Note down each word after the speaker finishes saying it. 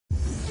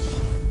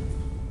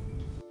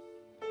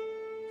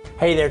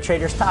Hey there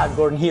traders, Todd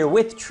Gordon here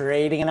with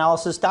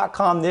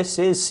TradingAnalysis.com. This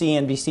is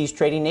CNBC's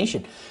Trading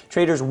Nation.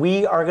 Traders,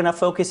 we are going to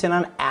focus in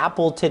on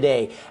Apple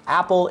today.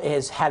 Apple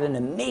has had an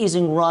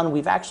amazing run.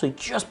 We've actually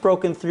just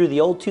broken through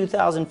the old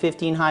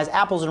 2015 highs.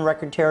 Apple's in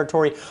record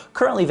territory,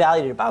 currently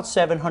valued at about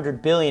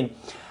 $700 billion.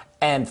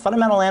 And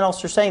fundamental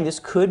analysts are saying this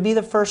could be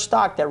the first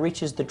stock that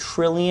reaches the $1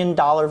 trillion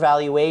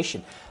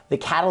valuation. The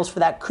catalyst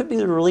for that could be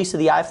the release of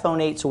the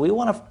iPhone 8, so we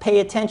want to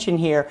pay attention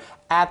here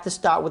at the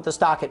stock with the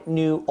stock at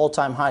new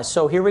all-time highs.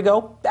 So here we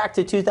go, back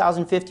to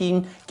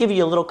 2015, give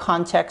you a little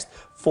context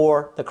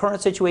for the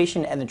current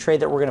situation and the trade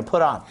that we're going to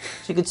put on.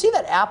 So you can see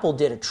that Apple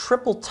did a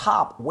triple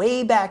top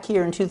way back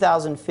here in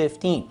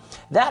 2015.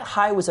 That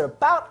high was at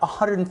about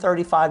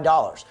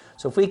 $135.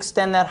 So if we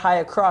extend that high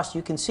across,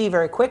 you can see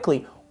very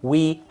quickly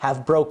we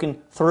have broken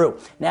through.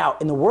 Now,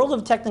 in the world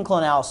of technical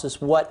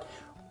analysis, what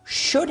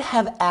should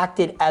have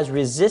acted as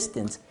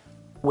resistance,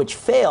 which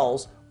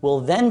fails, will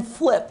then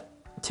flip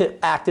to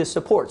act as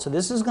support. So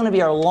this is going to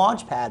be our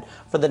launch pad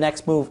for the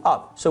next move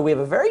up. So we have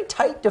a very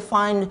tight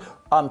defined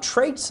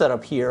trade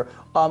setup here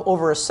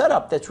over a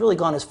setup that's really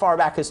gone as far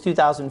back as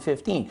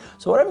 2015.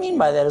 So what I mean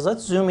by that is,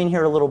 let's zoom in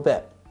here a little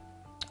bit.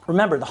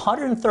 Remember, the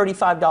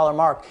 $135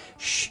 mark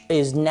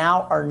is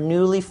now our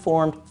newly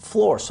formed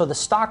floor. So the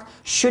stock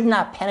should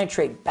not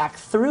penetrate back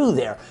through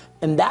there.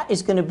 And that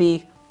is going to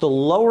be the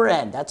lower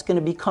end. That's going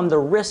to become the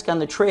risk on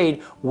the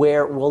trade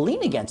where we'll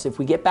lean against. If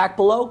we get back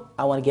below,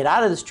 I want to get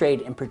out of this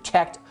trade and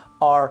protect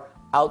our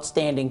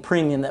outstanding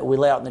premium that we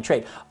lay out in the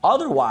trade.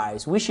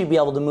 Otherwise, we should be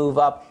able to move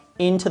up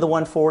into the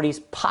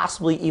 140s,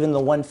 possibly even the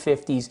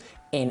 150s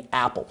in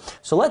Apple.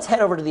 So let's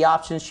head over to the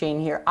options chain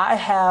here. I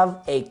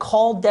have a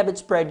call debit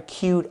spread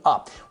queued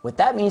up. What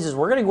that means is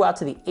we're going to go out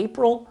to the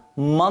April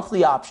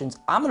monthly options.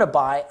 I'm going to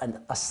buy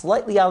a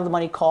slightly out of the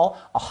money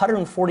call, a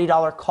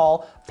 $140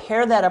 call,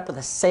 pair that up with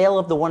a sale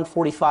of the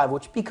 145,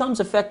 which becomes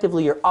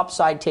effectively your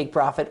upside take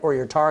profit or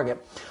your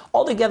target.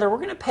 Altogether, we're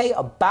going to pay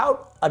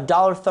about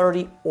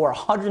 $1.30 or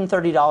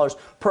 $130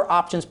 per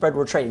option spread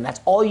we're trading.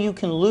 That's all you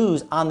can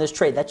lose on this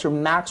trade. That's your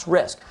max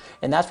risk.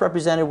 And that's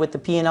represented with the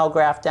P&L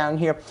graph down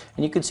here.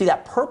 And you can see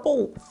that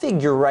purple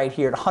figure right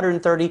here at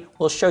 130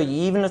 will show you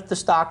even if the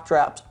stock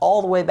drops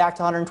all the way back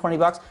to 120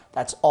 bucks,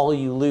 that's all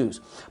you lose.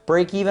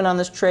 Break even on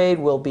this trade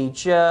will be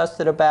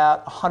just at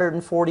about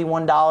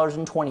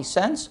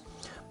 $141.20.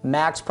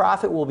 Max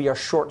profit will be our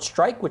short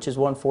strike, which is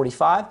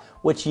 145,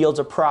 which yields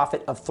a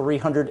profit of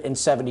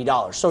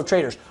 $370. So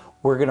traders,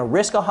 we're going to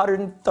risk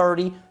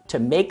 130 to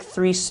make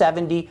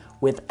 370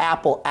 with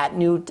Apple at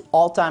new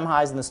all-time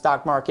highs in the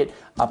stock market,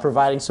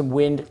 providing some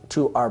wind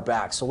to our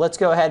back. So let's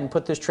go ahead and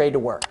put this trade to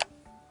work.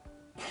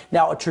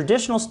 Now, a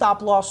traditional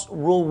stop loss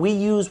rule we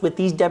use with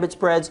these debit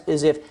spreads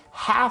is if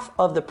half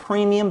of the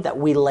premium that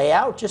we lay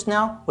out just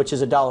now, which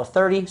is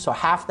 $1.30, so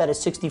half that is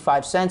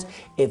 65 cents,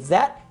 if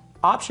that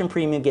option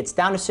premium gets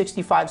down to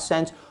 65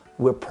 cents,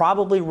 we're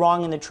probably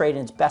wrong in the trade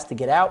and it's best to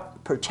get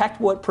out, protect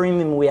what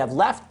premium we have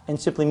left, and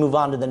simply move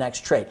on to the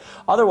next trade.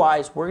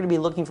 Otherwise, we're going to be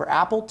looking for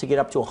Apple to get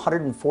up to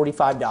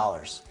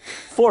 $145.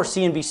 For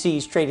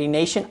CNBC's Trading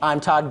Nation, I'm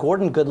Todd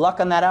Gordon. Good luck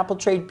on that Apple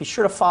trade. Be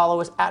sure to follow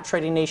us at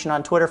Trading Nation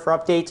on Twitter for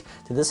updates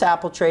to this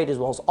Apple trade as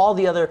well as all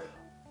the other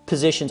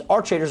positions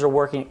our traders are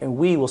working, and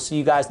we will see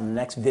you guys in the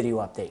next video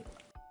update.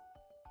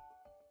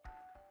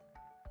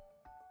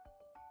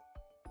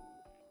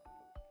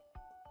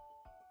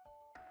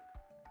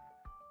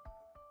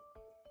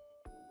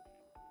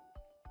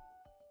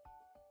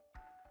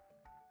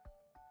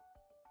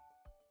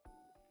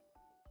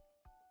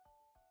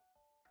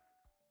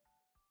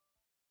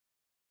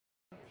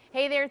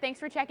 Hey there, thanks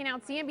for checking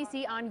out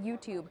CNBC on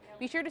YouTube.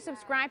 Be sure to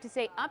subscribe to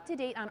stay up to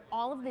date on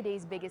all of the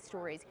day's biggest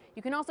stories.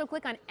 You can also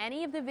click on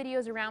any of the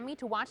videos around me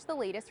to watch the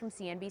latest from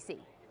CNBC.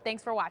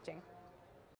 Thanks for watching.